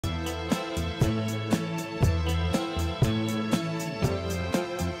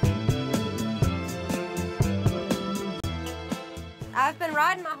been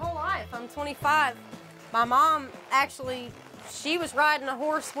riding my whole life. I'm 25. My mom actually, she was riding a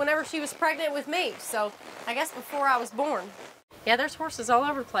horse whenever she was pregnant with me, so I guess before I was born. Yeah, there's horses all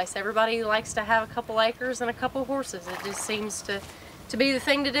over the place. Everybody likes to have a couple acres and a couple horses. It just seems to be the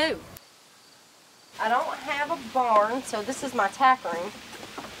thing to do. I don't have a barn, so this is my tack ring.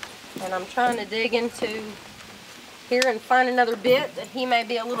 And I'm trying to dig into here and find another bit that he may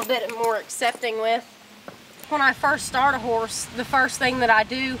be a little bit more accepting with. When I first start a horse, the first thing that I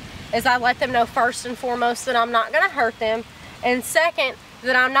do is I let them know first and foremost that I'm not going to hurt them, and second,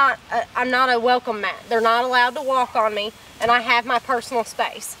 that I'm not a welcome mat. They're not allowed to walk on me, and I have my personal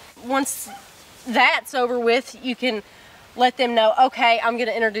space. Once that's over with, you can let them know, okay, I'm going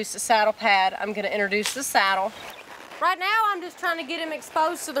to introduce the saddle pad, I'm going to introduce the saddle. Right now, I'm just trying to get him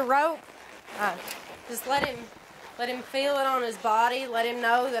exposed to the rope. Just let him feel it on his body, let him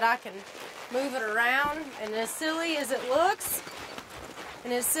know that I can move it around, and as silly as it looks,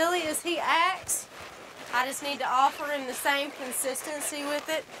 and as silly as he acts, I just need to offer him the same consistency with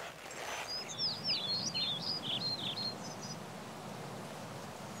it.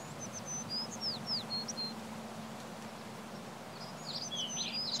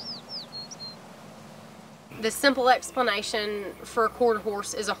 The simple explanation for a quarter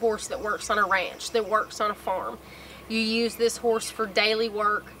horse is a horse that works on a ranch, that works on a farm. You use this horse for daily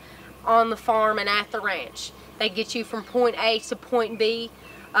work on the farm and at the ranch. They get you from point A to point B.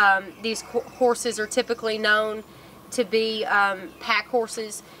 These horses are typically known to be pack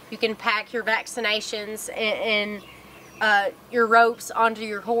horses. You can pack your vaccinations and your ropes onto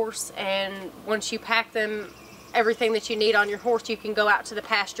your horse, and once you pack them, everything that you need on your horse, you can go out to the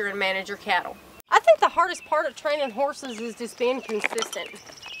pasture and manage your cattle. I think the hardest part of training horses is just being consistent.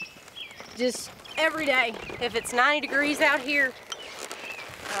 Just every day. If it's 90 degrees out here,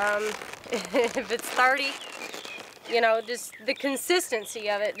 if it's 30, you know, just the consistency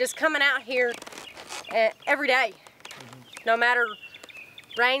of it, just coming out here every day, no matter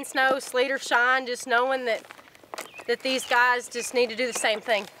rain, snow, sleet, or shine, just knowing that these guys just need to do the same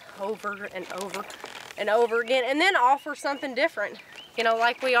thing over and over and over again, and then offer something different, you know,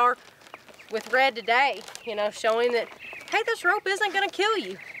 like we are with Red today, you know, showing that, hey, this rope isn't going to kill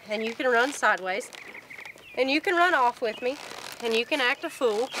you, and you can run sideways, and you can run off with me, and you can act a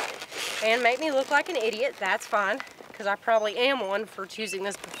fool and make me look like an idiot. That's fine, because I probably am one for choosing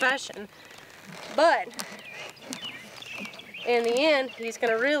this profession. But in the end, he's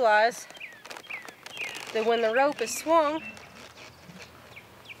going to realize that when the rope is swung,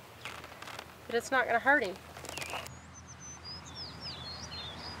 that it's not going to hurt him.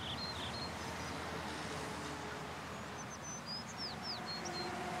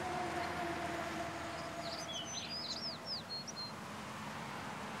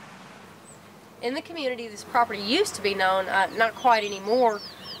 In the community, this property used to be known, not quite anymore,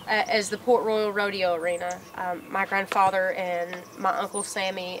 as the Port Royal Rodeo Arena. My grandfather and my Uncle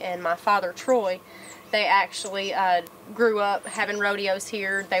Sammy and my father Troy, they actually grew up having rodeos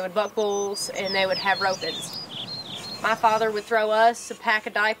here. They would buck bulls and they would have rope-ins. My father would throw us a pack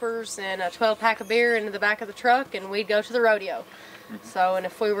of diapers and a 12-pack of beer into the back of the truck, and we'd go to the rodeo. So, and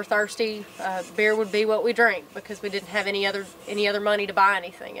if we were thirsty, beer would be what we drank, because we didn't have any other money to buy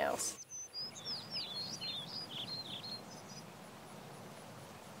anything else.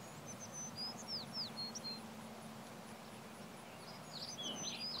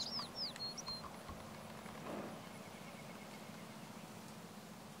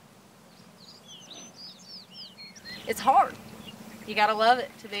 It's hard. You gotta love it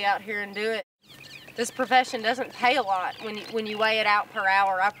to be out here and do it. This profession doesn't pay a lot when you weigh it out per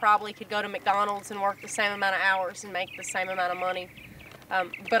hour. I probably could go to McDonald's and work the same amount of hours and make the same amount of money,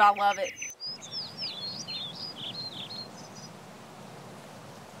 but I love it.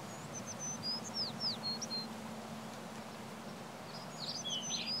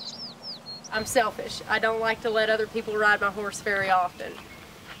 I'm selfish. I don't like to let other people ride my horse very often.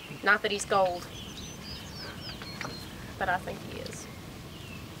 Not that he's gold, but I think he